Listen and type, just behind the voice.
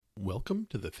Welcome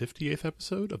to the 58th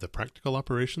episode of the Practical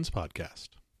Operations Podcast.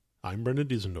 I'm Brendan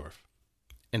Diesendorf.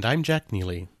 And I'm Jack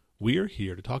Neely. We are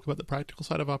here to talk about the practical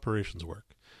side of operations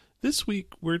work. This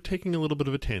week, we're taking a little bit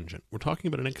of a tangent. We're talking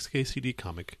about an XKCD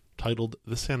comic titled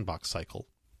The Sandbox Cycle.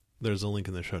 There's a link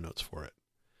in the show notes for it.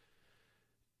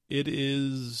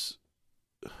 It's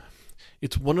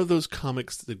one of those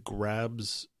comics that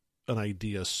grabs an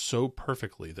idea so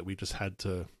perfectly that we just had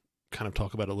to kind of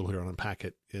talk about it a little here and unpack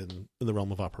it in the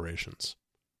realm of operations.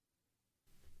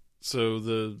 So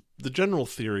the general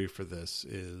theory for this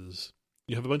is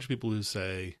you have a bunch of people who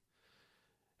say,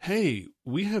 hey,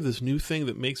 we have this new thing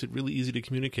that makes it really easy to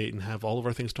communicate and have all of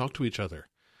our things talk to each other.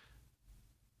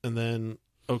 And then,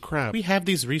 oh crap. We have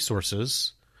these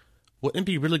resources. Wouldn't it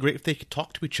be really great if they could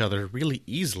talk to each other really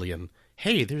easily and,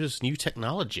 hey, there's this new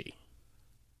technology.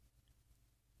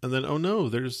 And then, oh no,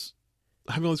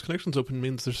 having all these connections open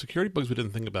means there's security bugs we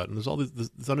didn't think about, and there's all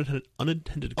these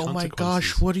unintended consequences. Oh my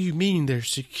gosh, what do you mean there's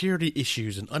security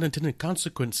issues and unintended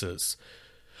consequences?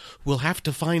 We'll have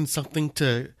to find something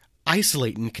to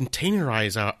isolate and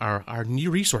containerize our new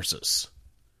resources.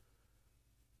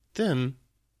 Then,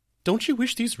 don't you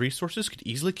wish these resources could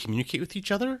easily communicate with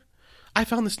each other? I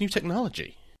found this new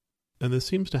technology. And this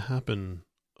seems to happen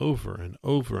over and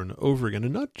over and over again,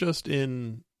 and not just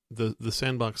in the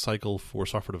sandbox cycle for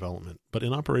software development, but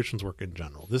in operations work in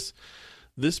general.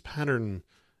 This pattern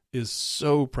is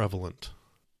so prevalent.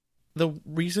 The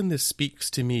reason this speaks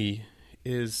to me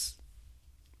is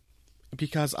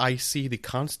because I see the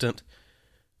constant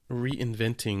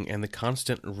reinventing and the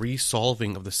constant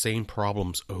resolving of the same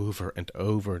problems over and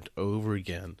over and over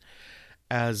again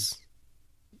as,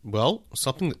 well,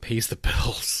 something that pays the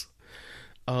bills.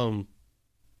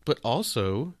 But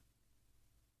also,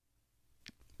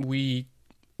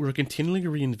 we're continually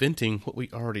reinventing what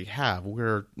we already have.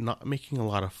 We're not making a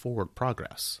lot of forward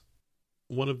progress.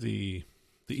 One of the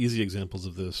easy examples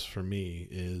of this for me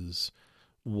is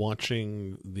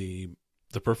watching the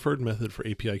preferred method for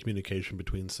API communication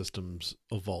between systems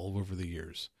evolve over the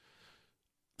years.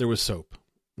 There was SOAP,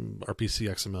 RPC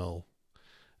XML,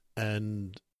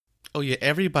 and... Oh yeah,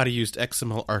 everybody used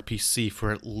XML RPC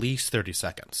for at least 30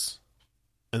 seconds.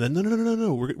 And then,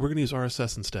 no, we're going to use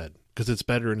RSS instead, because it's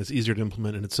better and it's easier to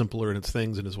implement and it's simpler and it's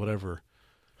things and it's whatever.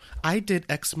 I did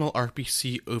XML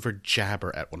RPC over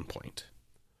Jabber at one point.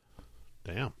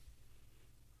 Damn.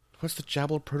 What's the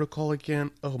Jabber protocol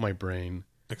again? Oh, my brain.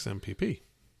 XMPP.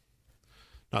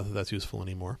 Not that that's useful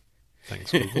anymore.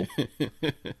 Thanks, Google.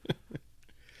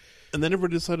 And then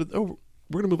everybody decided, oh,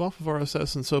 we're going to move off of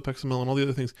RSS and SOAP XML and all the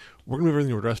other things. We're going to move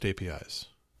everything to REST APIs.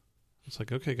 It's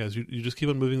like, okay, guys, you just keep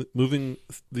on moving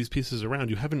these pieces around.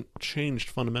 You haven't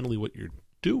changed fundamentally what you're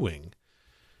doing,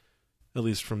 at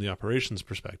least from the operations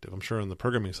perspective. I'm sure on the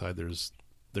programming side, there's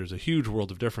a huge world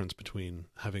of difference between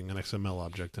having an XML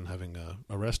object and having a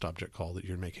REST object call that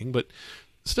you're making. But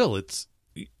still,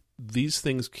 these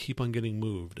things keep on getting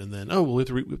moved. And then, oh, well, we have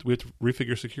to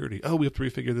refigure security. Oh, we have to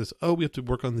refigure this. Oh, we have to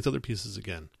work on these other pieces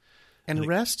again. And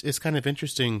REST is kind of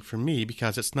interesting for me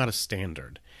because it's not a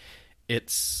standard.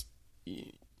 It's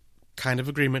kind of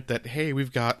agreement that, hey,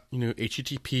 we've got,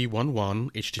 HTTP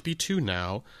 1.1, HTTP 2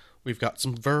 now. We've got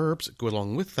some verbs that go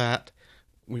along with that.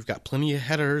 We've got plenty of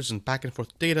headers and back and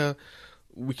forth data.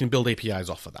 We can build APIs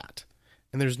off of that.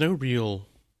 And there's no real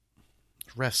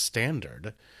REST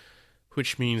standard,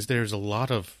 which means there's a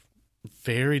lot of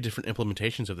very different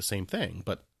implementations of the same thing,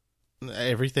 but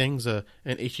everything's an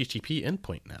HTTP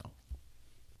endpoint now.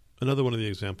 Another one of the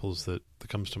examples that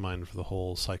comes to mind for the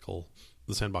whole cycle,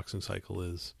 the sandboxing cycle,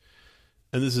 is,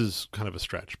 and this is kind of a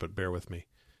stretch, but bear with me.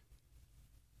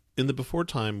 In the before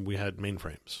time, we had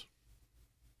mainframes,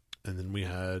 and then we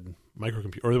had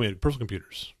then we had personal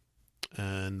computers,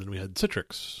 and then we had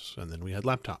Citrix, and then we had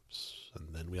laptops,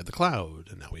 and then we had the cloud,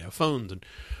 and now we have phones. And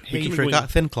hey, you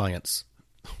forgot thin clients.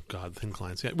 Oh God, thin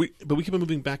clients. Yeah, but we keep on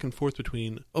moving back and forth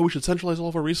between, we should centralize all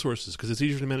of our resources because it's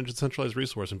easier to manage a centralized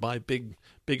resource and buy big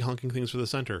honking things for the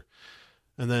center.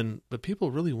 And then, but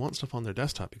people really want stuff on their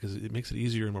desktop because it makes it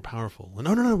easier and more powerful. And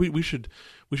no, we should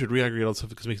reaggregate all this stuff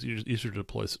because it makes it easier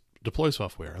to deploy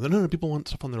software. And then no, people want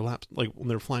stuff on their laps, like when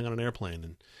they're flying on an airplane.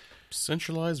 And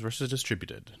centralized versus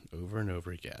distributed, over and over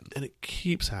again. And it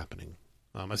keeps happening.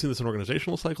 I've seen this in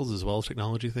organizational cycles as well as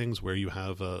technology things where you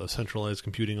have a centralized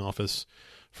computing office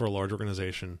for a large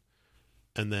organization,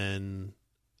 and then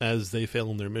as they fail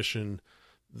in their mission,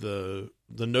 the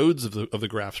nodes of the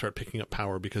graph start picking up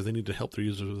power because they need to help their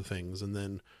users with things. And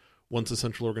then once a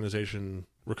central organization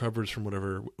recovers from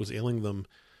whatever was ailing them,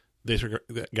 they start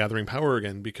gathering power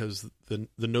again because the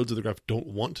nodes of the graph don't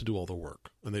want to do all the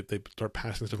work, and they start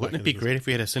passing stuff. Wouldn't it be great if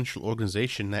we had a central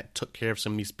organization that took care of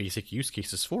some of these basic use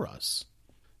cases for us?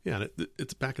 Yeah, and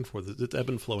it's back and forth. It's ebb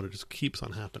and flow, and it just keeps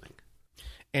on happening.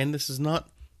 And this is not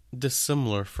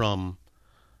dissimilar from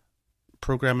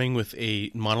programming with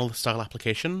a monolith-style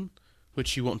application,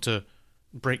 which you want to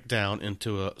break down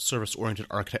into a service-oriented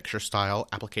architecture-style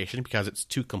application because it's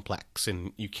too complex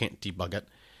and you can't debug it.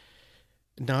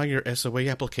 Now your SOA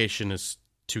application is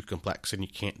too complex and you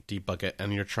can't debug it,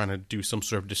 and you're trying to do some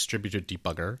sort of distributed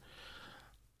debugger.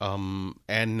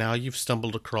 And now you've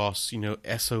stumbled across,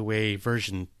 SOA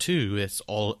version 2. It's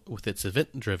all with its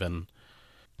event-driven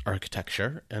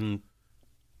architecture. And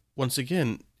once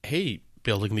again, hey,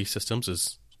 building these systems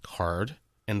is hard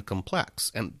and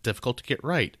complex and difficult to get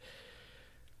right.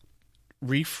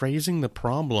 Rephrasing the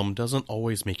problem doesn't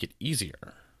always make it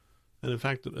easier. And in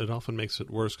fact, it often makes it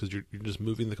worse because you're just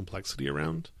moving the complexity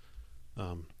around.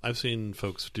 I've seen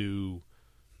folks do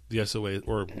the SOA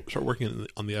or start working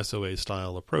on the SOA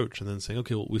style approach and then saying,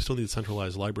 okay, well, we still need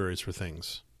centralized libraries for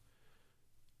things.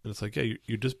 And it's like, yeah,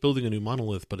 you're just building a new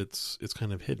monolith, but it's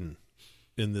kind of hidden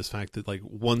in this fact that like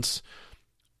once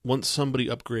somebody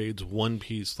upgrades one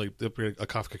piece, like they upgrade a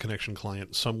Kafka connection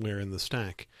client somewhere in the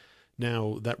stack,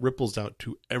 now that ripples out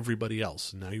to everybody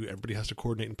else. Now everybody has to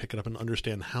coordinate and pick it up and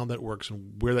understand how that works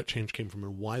and where that change came from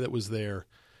and why that was there.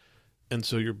 And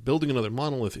so you're building another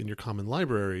monolith in your common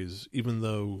libraries, even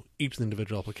though each of the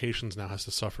individual applications now has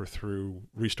to suffer through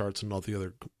restarts and all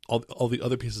the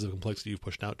other pieces of complexity you've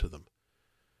pushed out to them.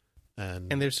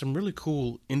 And there's some really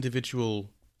cool individual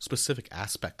specific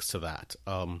aspects to that.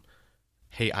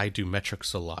 Hey, I do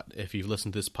metrics a lot. If you've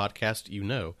listened to this podcast, you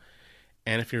know.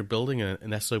 And if you're building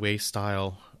an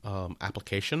SOA-style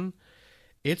application,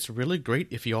 it's really great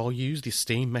if you all use the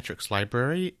same metrics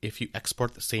library, if you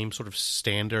export the same sort of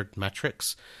standard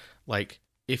metrics. Like,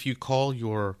 if you call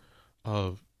your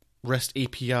REST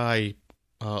API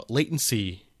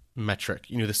latency metric,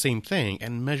 the same thing,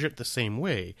 and measure it the same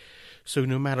way. So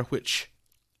no matter which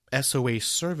SOA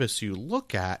service you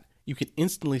look at, you can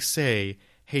instantly say,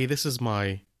 hey, this is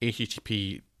my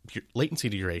HTTP latency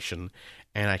duration,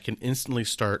 and I can instantly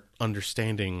start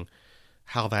understanding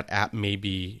how that app may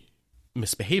be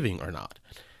misbehaving or not.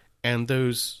 And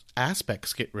those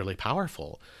aspects get really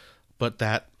powerful, but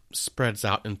that spreads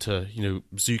out into,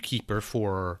 Zookeeper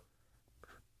for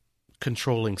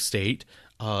controlling state,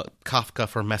 Kafka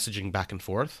for messaging back and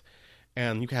forth,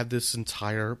 and you have this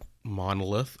entire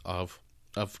monolith of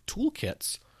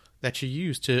toolkits that you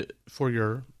use for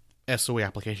your SOA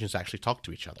applications to actually talk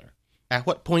to each other. At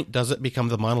what point does it become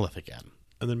the monolith again?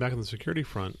 And then back on the security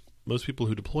front, most people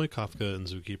who deploy Kafka and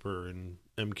Zookeeper and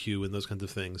MQ and those kinds of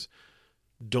things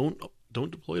don't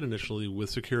deploy it initially with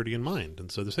security in mind.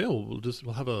 And so they say, oh,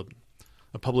 we'll have a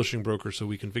publishing broker so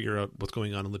we can figure out what's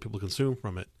going on and let people consume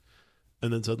from it.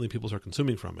 And then suddenly people start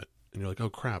consuming from it. And you're like, oh,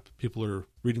 crap, people are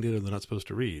reading data they're not supposed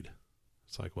to read.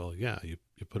 It's like, well, yeah, you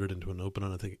put it into an open,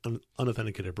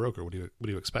 unauthenticated broker. What do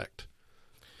you expect?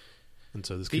 And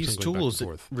so this keeps these on going tools back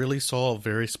and forth. really solve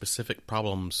very specific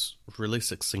problems really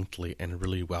succinctly and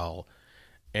really well.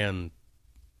 And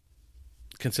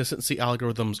consistency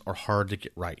algorithms are hard to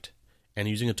get right. And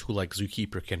using a tool like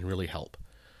Zookeeper can really help.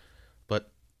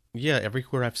 But yeah,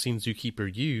 everywhere I've seen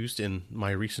Zookeeper used in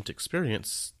my recent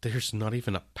experience, there's not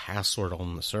even a password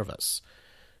on the service.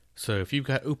 So if you've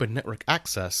got open network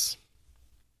access,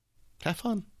 have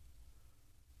fun.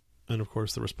 And of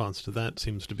course, the response to that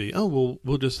seems to be, oh, well,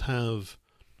 we'll just have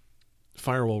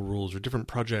firewall rules or different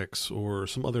projects or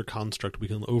some other construct we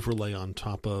can overlay on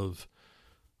top of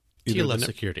TLS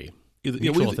security,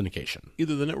 mutual authentication.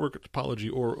 Either the network topology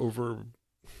or over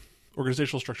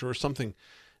organizational structure or something.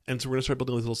 And so we're going to start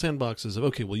building these little sandboxes of,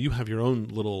 okay, well, you have your own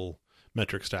little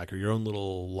metric stack or your own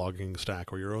little logging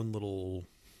stack or your own little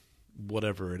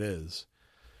whatever it is.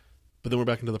 But then we're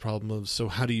back into the problem of, so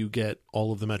how do you get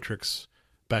all of the metrics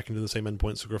back into the same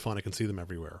endpoint so Grafana can see them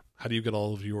everywhere? How do you get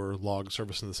all of your log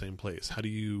service in the same place? How do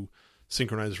you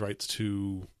synchronize writes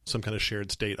to some kind of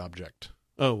shared state object?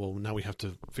 Oh, well, now we have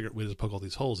to figure out ways to poke all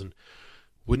these holes. And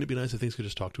wouldn't it be nice if things could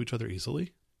just talk to each other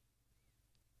easily?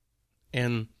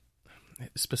 And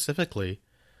specifically,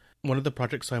 one of the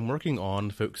projects I'm working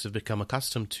on, folks have become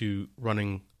accustomed to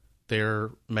running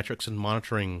their metrics and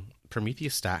monitoring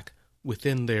Prometheus stack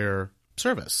within their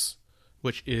service,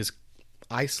 which is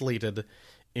isolated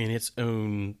in its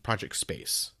own project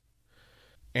space.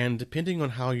 And depending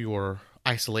on how your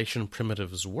isolation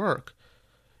primitives work,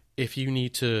 if you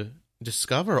need to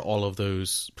discover all of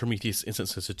those Prometheus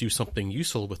instances to do something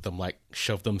useful with them, like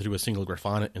shove them through a single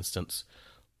Grafana instance,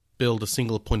 build a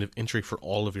single point of entry for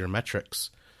all of your metrics,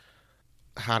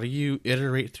 how do you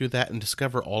iterate through that and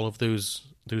discover all of those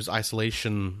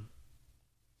isolated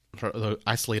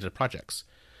projects?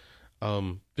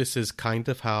 This is kind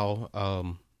of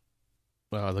how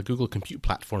the Google Compute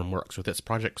platform works with its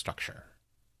project structure.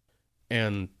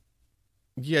 And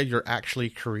yeah, you're actually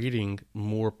creating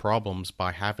more problems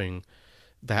by having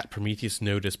that Prometheus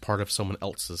node as part of someone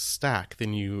else's stack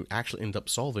than you actually end up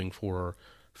solving for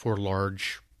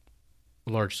large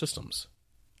systems.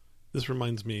 This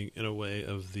reminds me, in a way,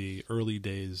 of the early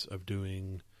days of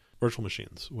doing virtual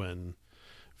machines, when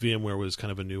VMware was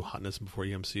kind of a new hotness before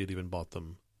EMC had even bought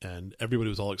them. And everybody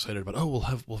was all excited about, we'll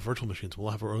have virtual machines,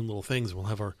 we'll have our own little things, we'll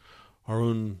have our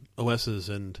own OSs,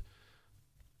 and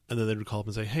then they would call up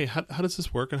and say, hey, how does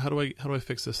this work, and how do I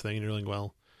fix this thing? And you're like,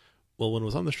 well, when it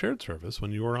was on the shared service,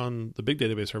 when you were on the big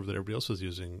database server that everybody else was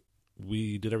using,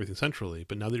 we did everything centrally.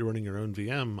 But now that you're running your own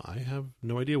VM, I have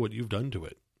no idea what you've done to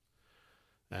it.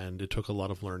 And it took a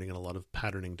lot of learning and a lot of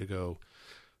patterning to go,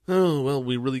 oh, well,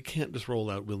 we really can't just roll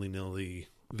out willy-nilly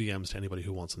VMs to anybody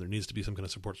who wants them. There needs to be some kind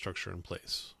of support structure in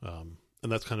place.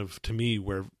 And that's kind of, to me,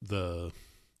 where the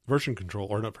version control,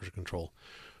 or not version control,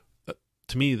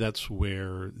 to me, that's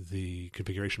where the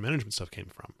configuration management stuff came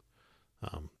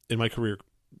from. In my career,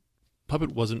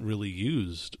 Puppet wasn't really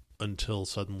used until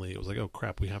suddenly it was like, oh,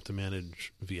 crap, we have to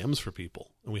manage VMs for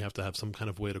people, and we have to have some kind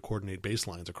of way to coordinate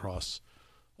baselines across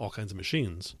all kinds of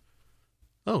machines.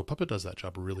 Oh, Puppet does that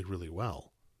job really, really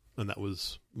well. And that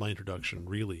was my introduction,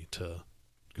 really, to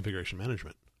configuration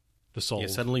management. To solve. Yeah,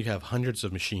 suddenly you have hundreds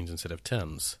of machines instead of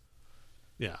tens.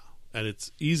 Yeah, and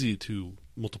it's easy to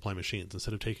multiply machines.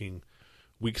 Instead of taking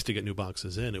weeks to get new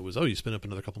boxes in, it was, you spin up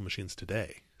another couple machines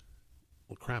today.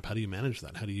 Well, crap, how do you manage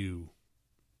that? How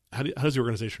does the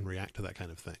organization react to that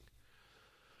kind of thing?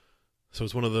 So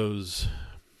it's one of those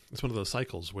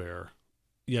cycles where,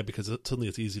 yeah, because suddenly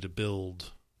it's easy to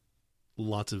build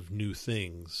lots of new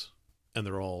things, and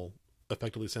they're all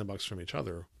effectively sandboxed from each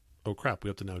other. Oh crap, we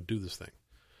have to now do this thing.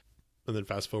 And then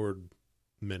fast forward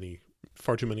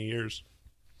far too many years,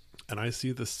 and I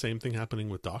see the same thing happening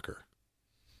with Docker.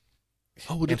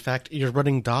 In fact, you're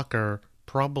running Docker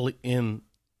probably in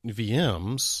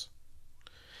VMs,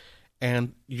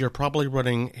 and you're probably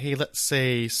running, hey, let's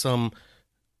say some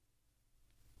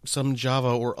Java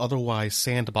or otherwise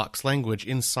sandbox language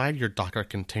inside your Docker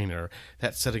container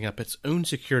that's setting up its own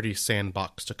security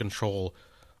sandbox to control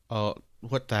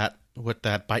what that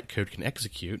bytecode can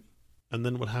execute. And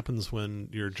then what happens when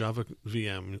your Java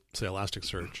VM, say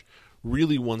Elasticsearch,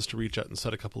 really wants to reach out and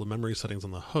set a couple of memory settings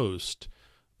on the host,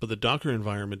 but the Docker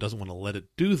environment doesn't want to let it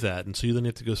do that, and so you then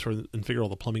have to go through and figure all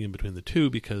the plumbing in between the two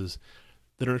because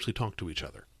they don't actually talk to each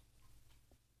other.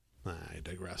 I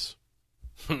digress.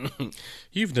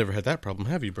 You've never had that problem,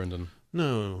 have you, Brendan?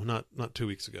 No, not 2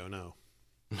 weeks ago, no.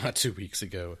 Not 2 weeks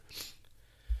ago.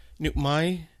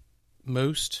 My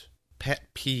most pet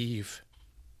peeve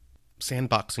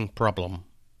sandboxing problem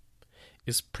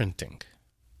is printing.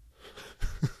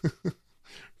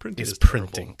 Printing is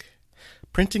printing.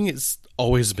 Printing has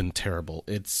always been terrible.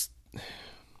 It's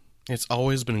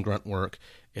always been grunt work.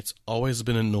 It's always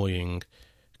been annoying,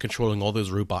 controlling all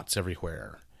those robots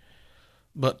everywhere.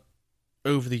 But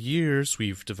over the years,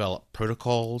 we've developed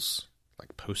protocols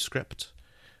like PostScript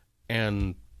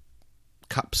and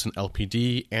CUPS and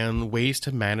LPD and ways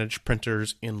to manage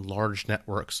printers in large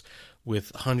networks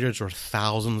with hundreds or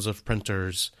thousands of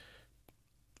printers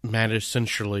managed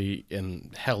centrally,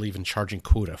 and hell, even charging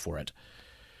quota for it.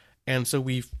 And so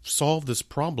we've solved this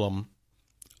problem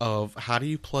of how do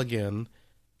you plug in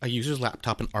a user's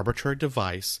laptop, an arbitrary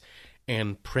device,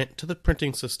 and print to the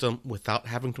printing system without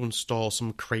having to install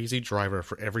some crazy driver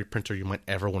for every printer you might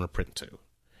ever want to print to.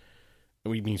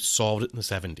 We solved it in the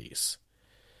 70s.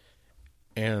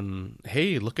 And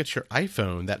hey, look at your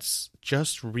iPhone. That's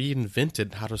just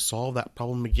reinvented how to solve that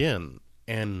problem again,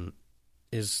 and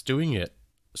is doing it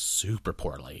super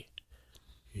poorly.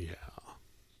 Yeah.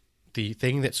 The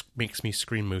thing that makes me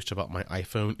scream most about my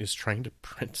iPhone is trying to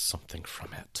print something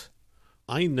from it.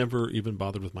 I never even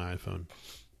bothered with my iPhone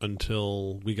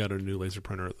until we got a new laser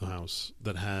printer at the house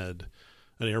that had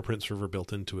an AirPrint server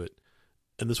built into it.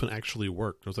 And this one actually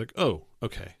worked. I was like, oh,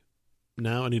 okay.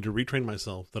 Now I need to retrain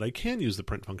myself that I can use the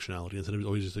print functionality instead of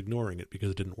always just ignoring it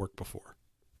because it didn't work before.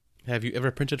 Have you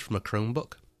ever printed from a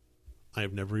Chromebook? I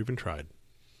have never even tried.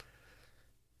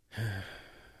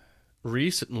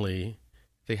 Recently,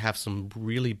 they have some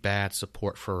really bad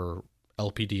support for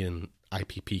LPD and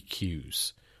IPP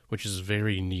queues, which is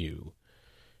very new.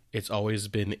 It's always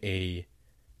been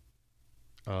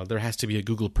there has to be a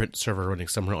Google Print server running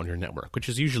somewhere on your network, which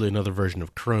is usually another version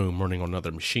of Chrome running on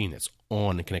another machine that's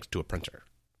on and connected to a printer.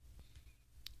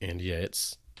 And yeah,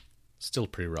 it's Still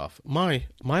pretty rough. My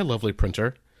lovely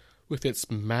printer, with its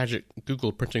magic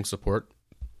Google printing support,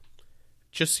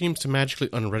 just seems to magically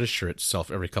unregister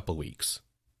itself every couple weeks.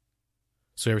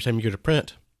 So every time you go to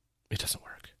print, it doesn't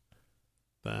work.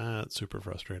 That's super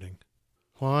frustrating.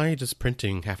 Why does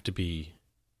printing have to be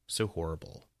so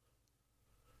horrible?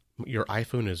 Your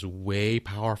iPhone is way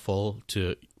powerful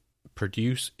to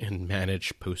produce and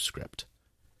manage PostScript.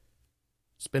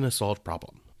 It's been a solved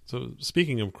problem. So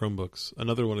speaking of Chromebooks,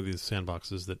 another one of these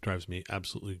sandboxes that drives me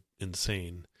absolutely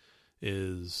insane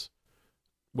is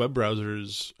web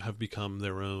browsers have become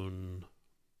their own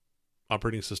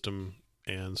operating system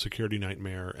and security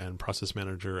nightmare and process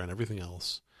manager and everything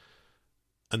else.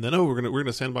 And then, we're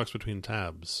gonna sandbox between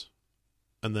tabs.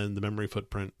 And then the memory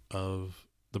footprint of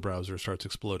the browser starts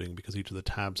exploding because each of the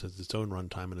tabs has its own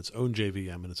runtime and its own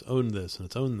JVM and its own this and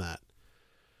its own that.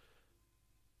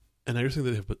 And I just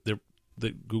think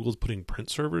that Google's putting print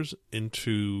servers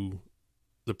into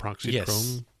the proxy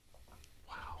Chrome.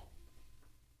 Wow.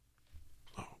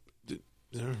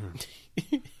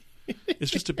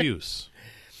 It's just abuse.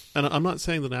 And I'm not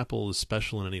saying that Apple is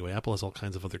special in any way. Apple has all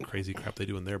kinds of other crazy crap they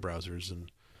do in their browsers, and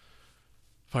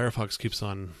Firefox keeps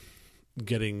on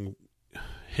getting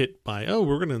hit by,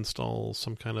 we're going to install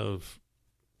some kind of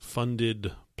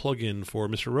funded plugin for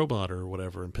Mr. Robot or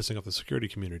whatever, and pissing off the security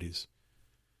communities.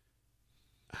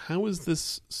 How is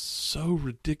this so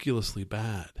ridiculously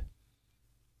bad?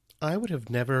 I would have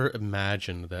never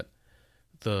imagined that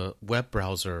the web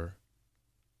browser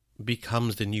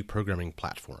becomes the new programming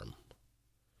platform,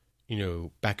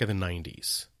 back in the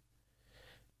 90s.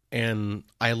 And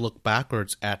I look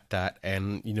backwards at that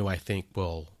and, I think,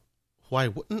 well, why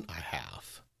wouldn't I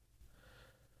have?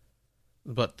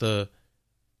 But the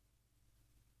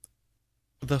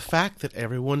fact that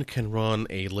everyone can run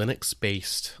a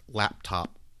Linux-based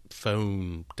laptop,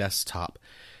 phone, desktop,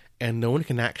 and no one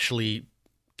can actually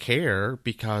care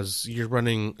because you're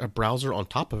running a browser on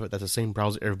top of it that's the same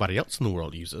browser everybody else in the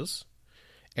world uses,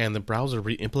 and the browser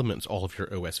re-implements all of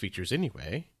your OS features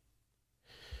anyway.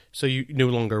 So you no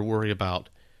longer worry about,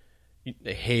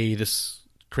 hey, this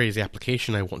crazy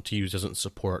application I want to use doesn't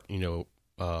support,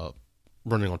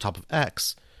 running on top of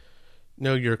X.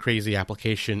 No, your crazy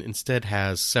application instead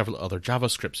has several other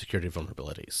JavaScript security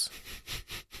vulnerabilities.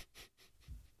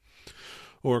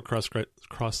 Or cross-site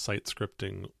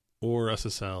scripting, or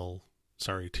SSL,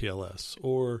 TLS,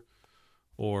 or.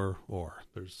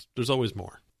 There's always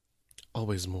more.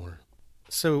 Always more.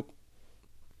 So,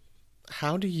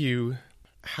 how do you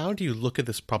look at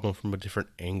this problem from a different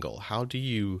angle? How do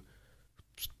you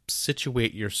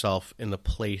situate yourself in a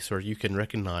place where you can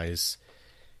recognize,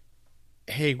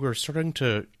 hey, we're starting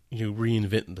to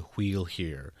reinvent the wheel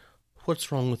here.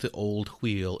 What's wrong with the old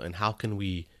wheel, and how can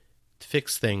we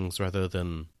fix things rather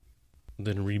than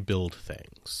rebuild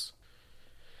things?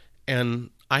 And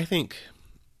I think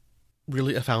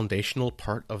really a foundational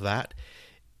part of that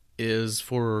is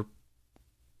for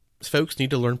folks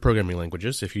need to learn programming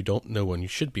languages. If you don't know one, you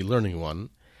should be learning one.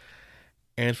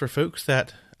 And for folks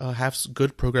that have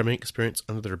good programming experience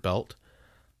under their belt,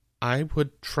 I would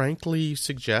frankly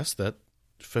suggest that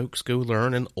folks go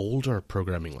learn an older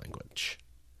programming language.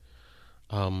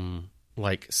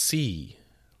 Like C.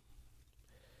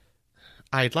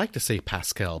 I'd like to say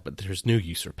Pascal, but there's no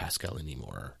use for Pascal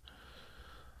anymore.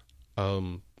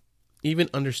 Even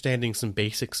understanding some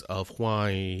basics of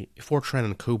why Fortran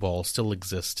and COBOL still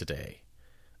exist today.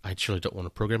 I surely don't want to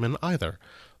program in either,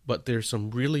 but there's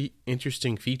some really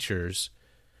interesting features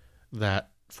that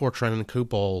Fortran and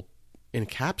COBOL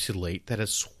encapsulate that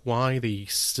is why they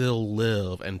still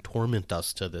live and torment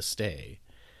us to this day.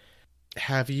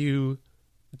 Have you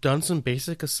done some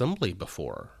basic assembly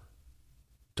before?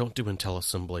 Don't do Intel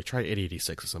assembly. Try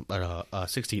 8086 assembly,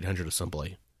 6800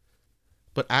 assembly.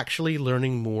 But actually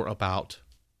learning more about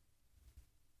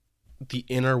the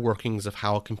inner workings of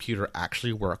how a computer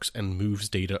actually works and moves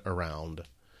data around,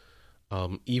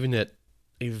 even at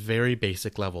a very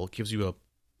basic level, gives you a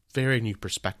very new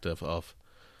perspective of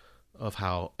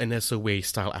how an SOA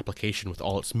style application with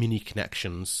all its mini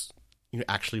connections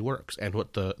actually works and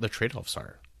what the trade-offs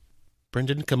are.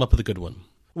 Brendan, come up with a good one.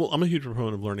 Well, I'm a huge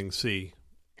proponent of learning C,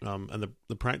 and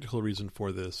the practical reason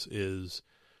for this is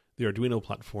the Arduino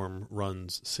platform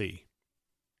runs C.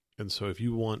 And so if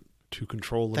you want to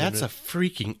control the That's a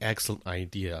freaking excellent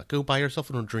idea. Go buy yourself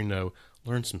an Arduino,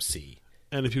 learn some C.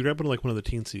 And if you grab one of the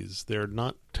Teensies, they're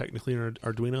not technically an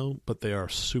Arduino, but they are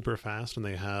super fast, and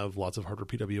they have lots of hardware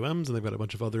PWMs, and they've got a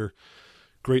bunch of other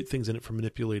great things in it for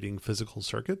manipulating physical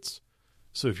circuits.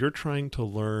 So if you're trying to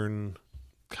learn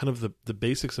kind of the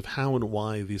basics of how and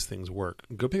why these things work,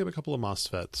 go pick up a couple of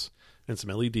MOSFETs and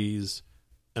some LEDs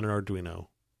and an Arduino,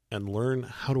 and learn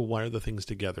how to wire the things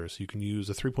together. So you can use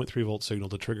a 3.3 volt signal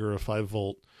to trigger a 5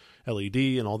 volt LED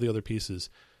and all the other pieces.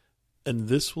 And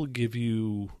this will give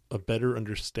you a better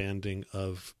understanding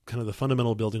of kind of the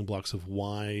fundamental building blocks of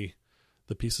why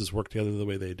the pieces work together the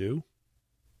way they do.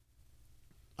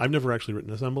 I've never actually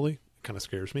written assembly. It kind of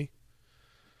scares me.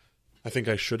 I think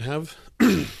I should have,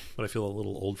 but I feel a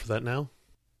little old for that now.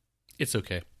 It's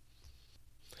okay.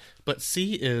 But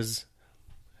C is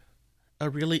a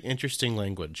really interesting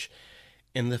language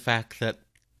in the fact that,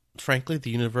 frankly, the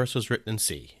universe was written in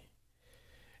C.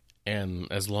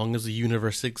 And as long as the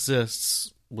universe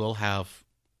exists, we'll have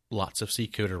lots of C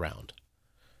code around.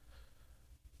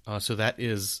 So that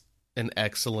is an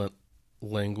excellent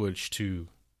language to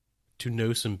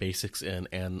know some basics in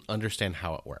and understand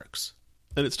how it works.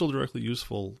 And it's still directly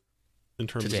useful in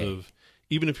terms Today. of,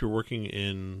 even if you're working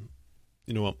in,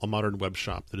 a modern web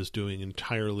shop that is doing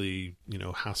entirely,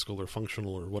 Haskell or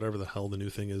functional or whatever the hell the new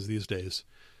thing is these days.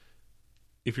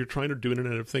 If you're trying to do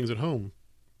Internet of Things at home,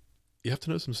 you have to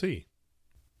know some C.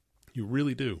 You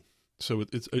really do. So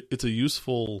it's a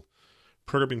useful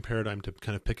programming paradigm to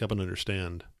kind of pick up and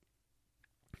understand.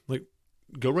 Like,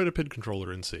 go write a PID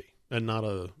controller in C, and not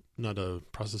a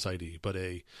process ID, but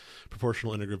a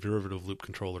proportional integrative derivative loop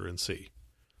controller in C.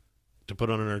 To put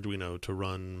on an Arduino to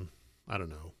run, I don't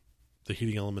know, the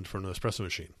heating element for an espresso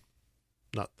machine.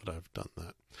 Not that I've done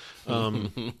that.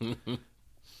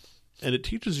 And it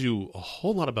teaches you a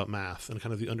whole lot about math and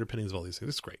kind of the underpinnings of all these things.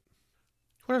 It's great.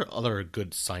 What are other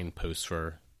good signposts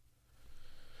for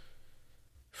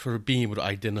being able to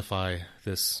identify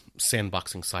this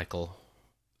sandboxing cycle?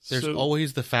 There's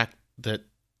always the fact that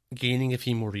gaining a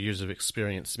few more years of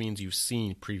experience means you've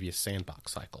seen previous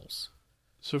sandbox cycles.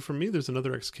 So for me, there's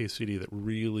another XKCD that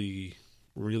really,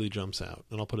 really jumps out,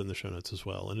 and I'll put it in the show notes as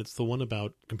well, and it's the one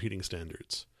about competing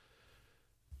standards.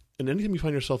 And anytime you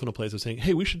find yourself in a place of saying,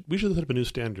 hey, we should set up a new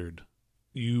standard,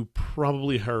 you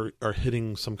probably are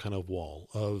hitting some kind of wall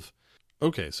of,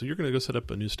 okay, so you're going to go set up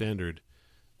a new standard,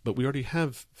 but we already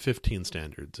have 15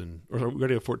 standards, or we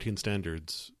already have 14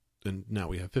 standards, and now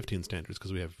we have 15 standards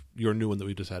because we have your new one that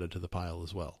we just added to the pile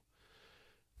as well.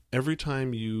 Every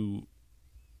time we're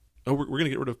going to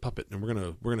get rid of Puppet and we're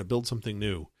going to build something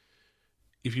new.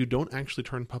 If you don't actually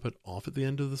turn Puppet off at the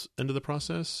end of the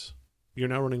process, you're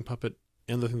now running Puppet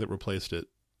and the thing that replaced it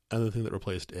and the thing that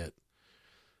replaced it.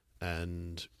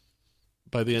 And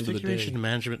by the end of the day, configuration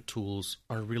management tools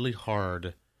are really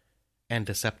hard and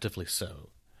deceptively so.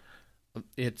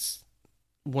 It's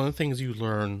one of the things you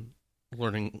learning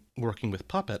working with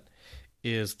Puppet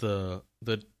is the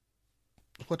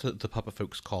what do the Puppet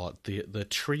folks call it, the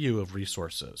trio of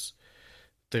resources.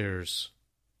 There's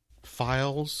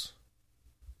files,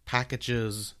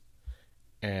 packages,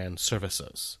 and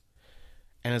services.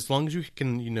 And as long as you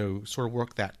can, sort of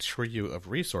work that trio of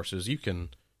resources, you can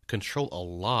control a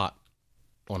lot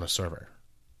on a server.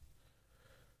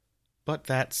 But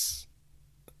that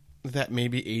may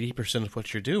be 80% of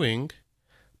what you're doing,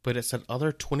 but it's that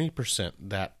other 20%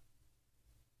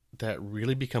 that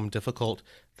really become difficult,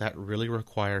 that really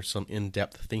require some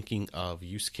in-depth thinking of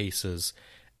use cases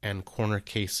and corner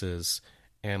cases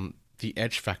and the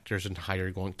edge factors and how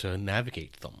you're going to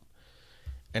navigate them.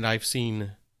 And I've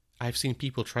seen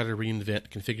people try to reinvent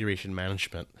configuration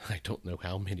management. I don't know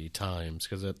how many times,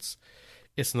 because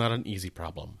it's not an easy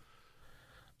problem.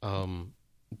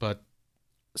 But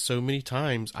so many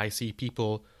times I see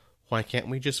people, why can't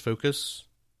we just focus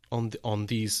on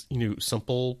these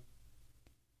simple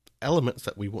elements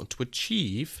that we want to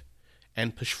achieve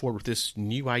and push forward with this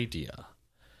new idea?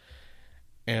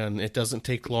 And it doesn't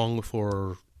take long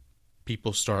before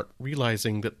people start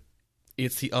realizing that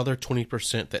it's the other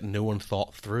 20% that no one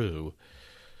thought through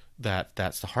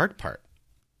that's the hard part.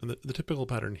 And the typical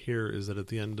pattern here is that at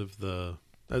the end of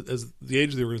as the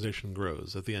age of the organization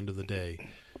grows, at the end of the day,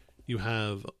 you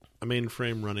have a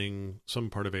mainframe running some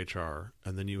part of HR,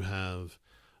 and then you have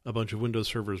a bunch of Windows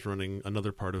servers running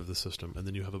another part of the system, and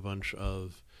then you have a bunch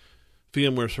of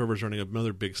VMware servers running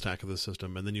another big stack of the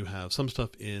system, and then you have some stuff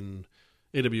in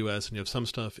AWS, and you have some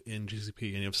stuff in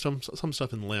GCP, and you have some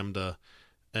stuff in Lambda,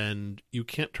 and you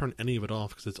can't turn any of it off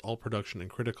because it's all production and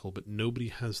critical, but nobody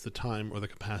has the time or the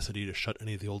capacity to shut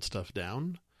any of the old stuff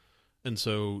down. And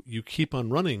so you keep on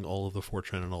running all of the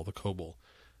Fortran and all the COBOL,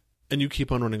 and you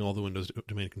keep on running all the Windows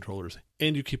domain controllers,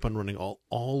 and you keep on running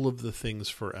all of the things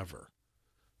forever.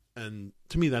 And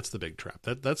to me, that's the big trap.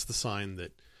 That's the sign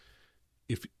that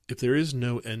if there is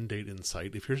no end date in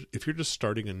sight, if you're just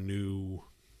starting a new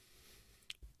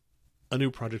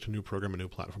project, a new program, a new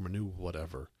platform, a new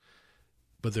whatever,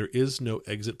 but there is no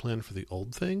exit plan for the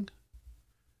old thing,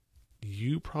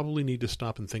 you probably need to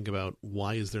stop and think about,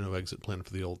 why is there no exit plan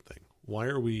for the old thing? Why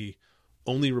are we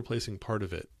only replacing part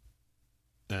of it?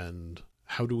 And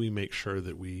how do we make sure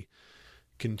that we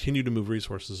continue to move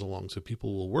resources along so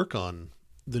people will work on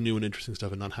the new and interesting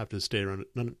stuff and not have to stay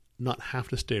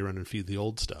around and feed the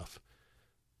old stuff?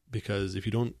 Because if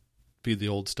you don't feed the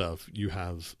old stuff, you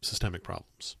have systemic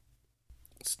problems.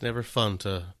 It's never fun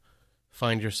to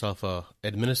find yourself a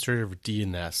administrator of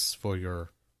DNS for your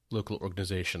local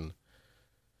organization.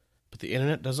 But the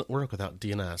internet doesn't work without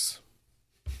DNS.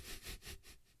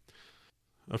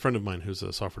 A friend of mine who's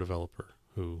a software developer,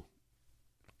 who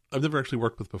I've never actually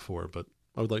worked with before, but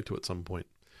I would like to at some point,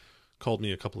 called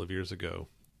me a couple of years ago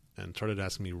and started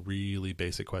asking me really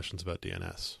basic questions about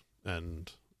DNS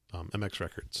and MX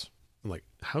records. I'm like,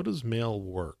 how does mail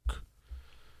work?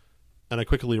 And I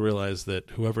quickly realized that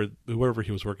whoever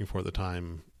he was working for at the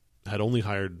time had only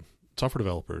hired software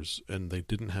developers, and they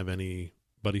didn't have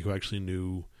anybody who actually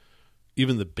knew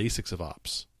even the basics of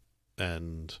ops.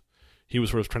 And he was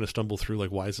sort of trying to stumble through,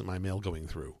 like, why isn't my mail going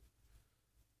through?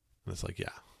 And it's like, yeah,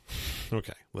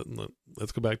 okay,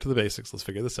 let's go back to the basics. Let's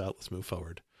figure this out. Let's move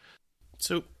forward.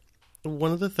 So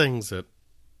one of the things that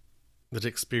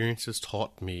experience has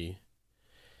taught me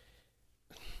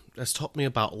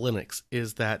about Linux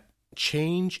is that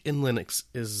change in Linux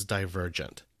is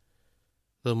divergent.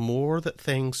 The more that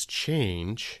things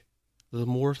change, the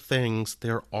more things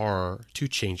there are to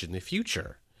change in the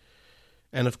future.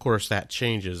 And of course, that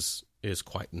change is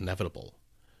quite inevitable.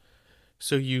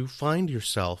 So you find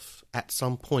yourself at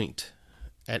some point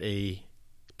at a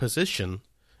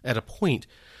point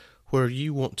where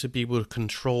you want to be able to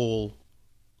control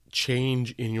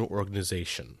change in your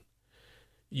organization.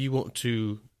 You want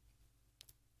to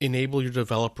enable your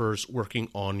developers working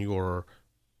on your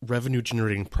revenue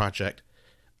generating project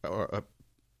or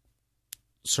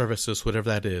services, whatever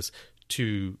that is,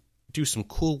 to do some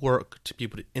cool work, to be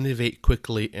able to innovate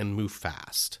quickly and move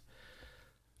fast.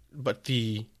 But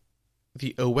the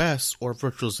OS or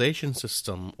virtualization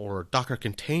system or Docker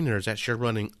containers that you're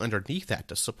running underneath that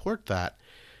to support that,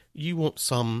 you want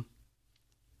some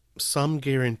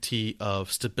guarantee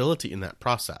of stability in that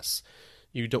process.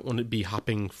 You don't want to be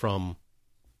hopping from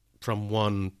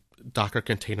one Docker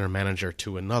container manager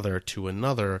to another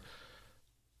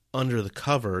under the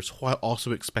covers, while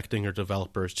also expecting your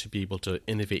developers to be able to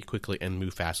innovate quickly and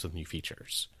move fast with new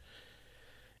features.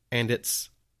 And it's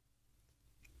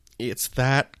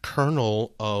that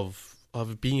kernel of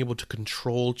being able to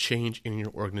control change in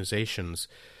your organizations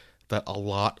that a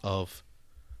lot of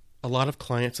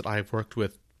clients that I've worked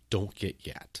with don't get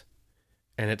yet.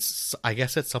 And I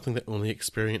guess it's something that only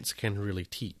experience can really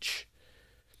teach.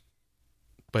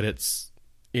 But it's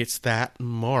that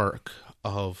mark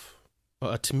of,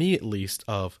 to me at least,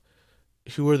 of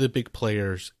who are the big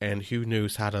players and who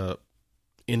knows how to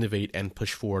innovate and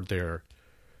push forward their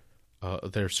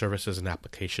services and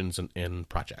applications and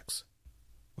projects.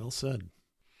 Well said.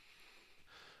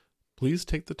 Please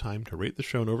take the time to rate the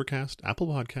show on Overcast, Apple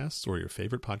Podcasts, or your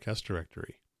favorite podcast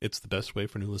directory. It's the best way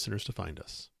for new listeners to find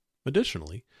us.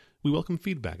 Additionally, we welcome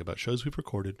feedback about shows we've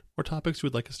recorded or topics you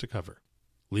would like us to cover.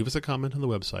 Leave us a comment on the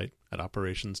website at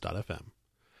operations.fm.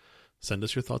 Send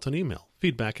us your thoughts on email,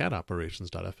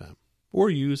 feedback@operations.fm, or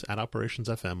use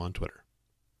 @operationsfm on Twitter.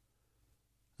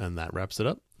 And that wraps it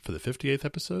up for the 58th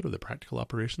episode of the Practical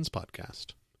Operations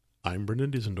Podcast. I'm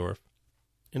Brendan Diesendorf.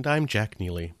 And I'm Jack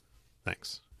Neely.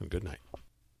 Thanks, and good night.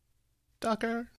 Docker.